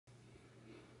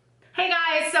Hey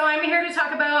guys, so I'm here to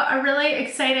talk about a really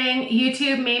exciting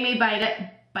YouTube made me bite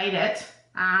it.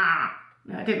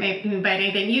 No, it didn't make me bite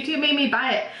anything. YouTube made me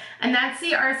buy it. And that's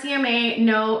the RCMA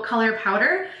No Color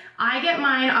Powder. I get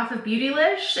mine off of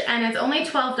Beautylish and it's only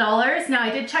 $12. Now I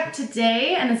did check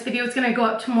today and this video is gonna go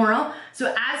up tomorrow.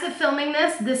 So as of filming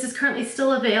this, this is currently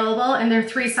still available and there are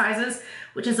 3 sizes,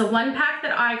 which is a 1-pack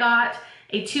that I got,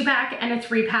 a 2-pack and a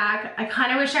 3-pack. I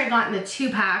kind of wish I'd gotten the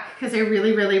 2-pack because I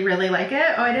really like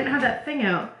it. Oh, I didn't have that thing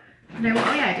out. Oh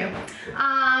yeah,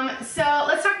 I do. So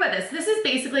let's talk about this. This is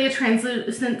basically a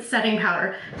translucent setting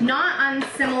powder, not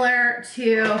unsimilar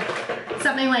to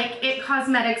something like It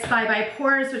Cosmetics by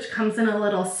Pores, which comes in a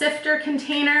little sifter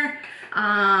container,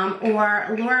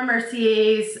 or Laura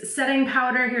Mercier's setting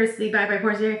powder. Here's the by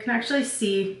Pores. You can actually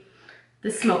see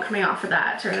the smoke coming off of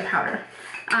that, or the powder.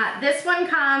 This one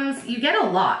comes, you get a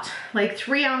lot, like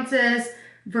 3 ounces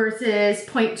versus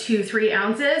 0.23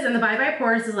 ounces, and the by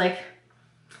Pores is like,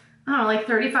 I don't know, like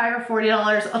 $35 or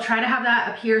 $40. I'll try to have that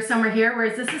up here somewhere here,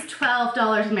 whereas this is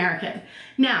 $12 American.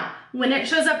 Now, when it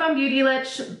shows up on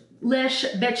Beautylish,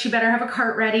 bitch, you better have a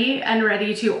cart ready and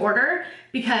ready to order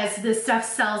because this stuff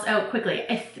sells out quickly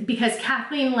because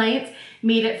Kathleen Light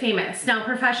made it famous. Now,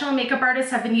 professional makeup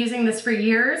artists have been using this for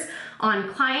years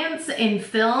on clients in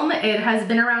film. It has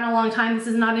been around a long time. This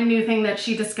is not a new thing that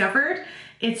she discovered.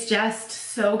 It's just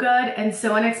so good and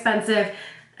so inexpensive.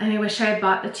 And I wish I had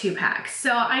bought the 2-pack.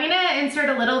 So I'm gonna insert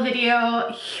a little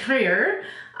video here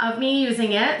of me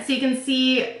using it so you can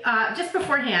see just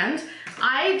beforehand.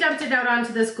 I dumped it out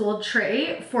onto this gold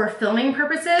tray for filming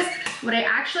purposes. What I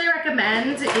actually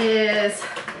recommend is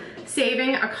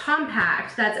saving a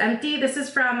compact that's empty. This is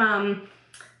from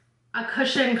a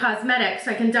Cushion Cosmetics,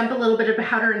 so I can dump a little bit of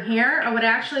powder in here. Or what I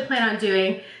actually plan on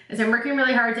doing is I'm working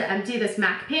really hard to empty this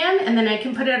MAC pan, and then I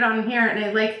can put it on here, and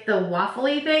I like the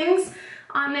waffly things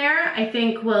on there. I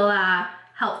think will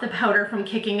help the powder from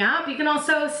kicking up. You can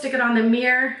also stick it on the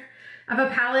mirror of a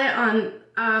palette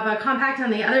of a compact on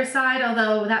the other side,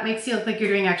 although that makes you look like you're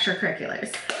doing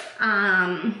extracurriculars.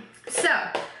 So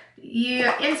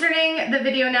you inserting the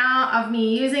video now of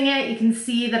me using it. You can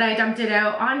see that I dumped it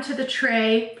out onto the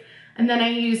tray, and then I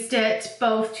used it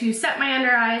both to set my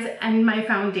under eyes and my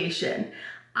foundation.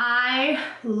 I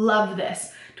love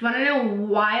this. Do you want to know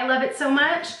why I love it so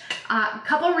much? A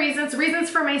couple reasons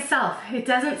for myself. It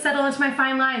doesn't settle into my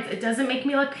fine lines. It doesn't make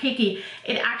me look cakey.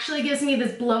 It actually gives me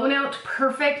this blown out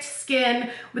perfect skin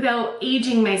without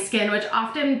aging my skin, which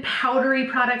often powdery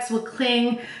products will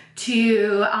cling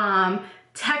to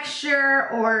texture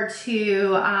or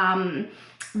to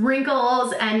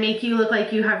wrinkles and make you look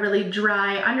like you have really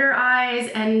dry under eyes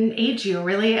and age you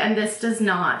really, and this does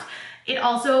not. It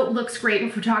also looks great in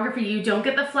photography. You don't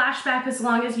get the flashback as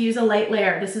long as you use a light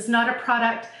layer. This is not a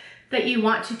product that you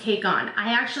want to cake on.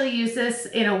 I actually used this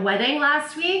in a wedding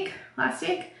last week,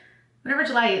 whatever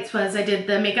July 8th was. I did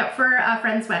the makeup for a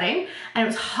friend's wedding and it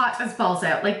was hot as balls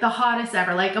out, like the hottest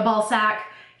ever, like a ball sack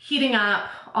heating up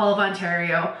all of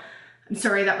Ontario. I'm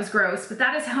sorry, that was gross, but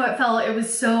that is how it felt. It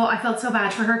was so, I felt so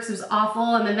bad for her because it was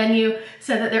awful. And the venue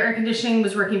said that their air conditioning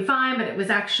was working fine, but it was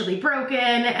actually broken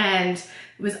and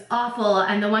it was awful.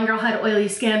 And the one girl had oily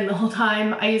skin the whole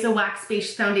time. I use a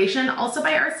wax-based foundation, also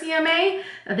by RCMA.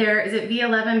 Is it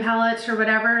V11 palette or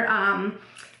whatever.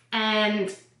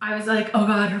 And I was like, oh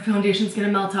God, her foundation's gonna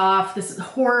melt off. This is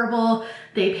horrible.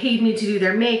 They paid me to do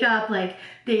their makeup. Like,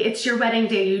 it's your wedding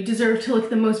day. You deserve to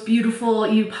look the most beautiful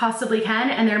you possibly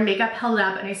can. And their makeup held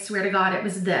up, and I swear to God, it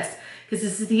was this. Because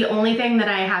this is the only thing that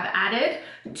I have added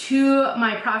to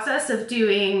my process of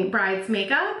doing bride's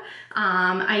makeup.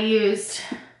 I used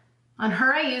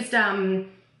a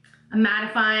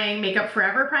mattifying Makeup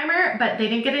Forever primer, but they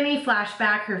didn't get any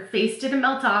flashback. Her face didn't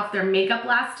melt off. Their makeup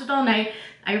lasted all night.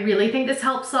 I really think this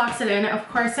helps locks it in. Of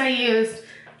course, I used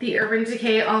the Urban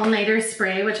Decay All Nighter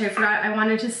Spray, which I forgot I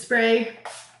wanted to spray.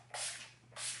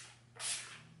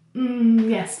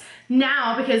 Yes.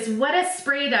 Now, because what a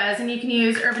spray does, and you can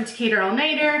use Urban Decay All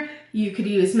Nighter, you could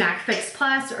use MAC Fix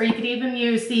Plus, or you could even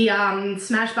use the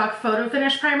Smashbox Photo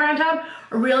Finish Primer on top,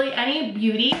 or really any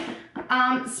beauty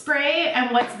spray. And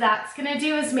what that's gonna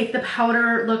do is make the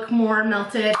powder look more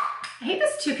melted. I hate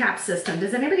this 2-cap system.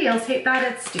 Does anybody else hate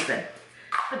that? It's stupid.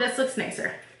 But this looks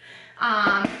nicer.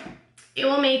 It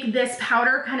will make this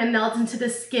powder kind of melt into the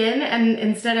skin, and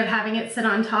instead of having it sit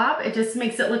on top, it just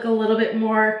makes it look a little bit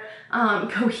more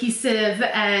cohesive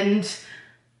and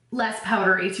less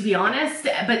powdery, to be honest,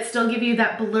 but still give you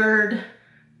that blurred,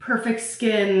 perfect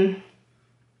skin,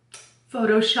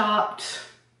 photoshopped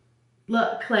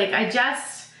look. Like,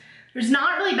 There's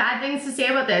not really bad things to say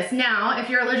about this. Now, if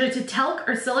you're allergic to talc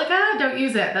or silica, don't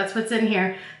use it. That's what's in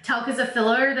here. Talc is a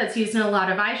filler that's used in a lot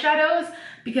of eyeshadows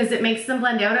because it makes them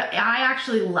blend out. I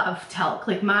actually love talc.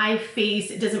 Like my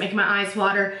face, it doesn't make my eyes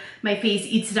water. My face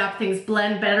eats it up. Things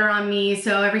blend better on me.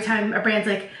 So every time a brand's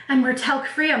like, and we're talc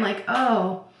free, I'm like,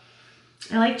 oh,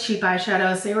 I like cheap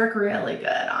eyeshadows. They work really good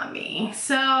on me.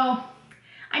 So,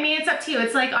 I mean, it's up to you.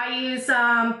 It's like I use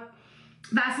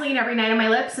Vaseline every night on my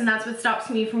lips, and that's what stops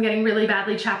me from getting really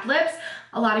badly chapped lips.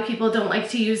 A lot of people don't like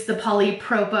to use the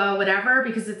polypropa whatever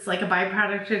because it's like a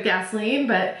byproduct of gasoline,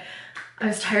 but I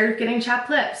was tired of getting chapped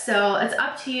lips. So it's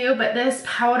up to you, but this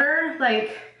powder,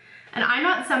 like, and I'm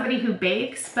not somebody who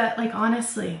bakes, but like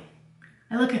honestly,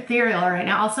 I look ethereal right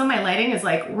now. Also, my lighting is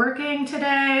like working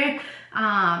today.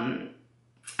 I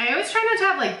always try not to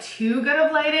have like too good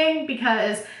of lighting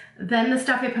because then the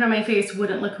stuff I put on my face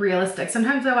wouldn't look realistic.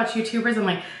 Sometimes I watch YouTubers, I'm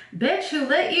like, bitch, who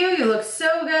lit you? You look so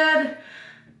good.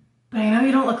 But I know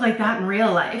you don't look like that in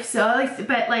real life. So,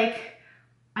 but like,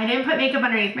 I didn't put makeup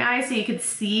underneath my eyes so you could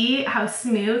see how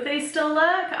smooth they still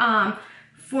look.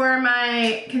 For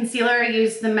my concealer, I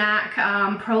used the MAC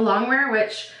Pro Longwear,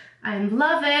 which I'm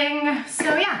loving.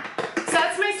 So yeah, so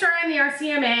that's my story on the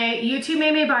RCMA. YouTube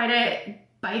made me bite it.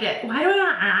 Why do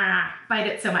I not bite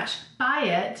it so much? Buy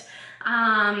it.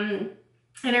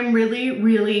 And I'm really,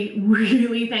 really,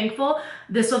 really thankful.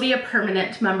 This will be a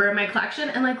permanent member of my collection.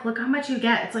 And like, look how much you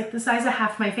get. It's like the size of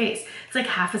half my face. It's like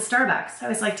half a Starbucks. I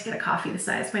always like to get a coffee the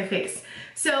size of my face.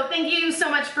 So thank you so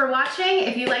much for watching.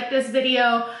 If you like this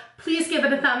video, please give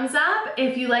it a thumbs up.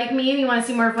 If you like me and you want to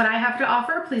see more of what I have to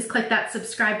offer, please click that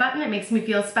subscribe button. It makes me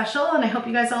feel special. And I hope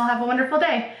you guys all have a wonderful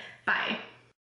day. Bye.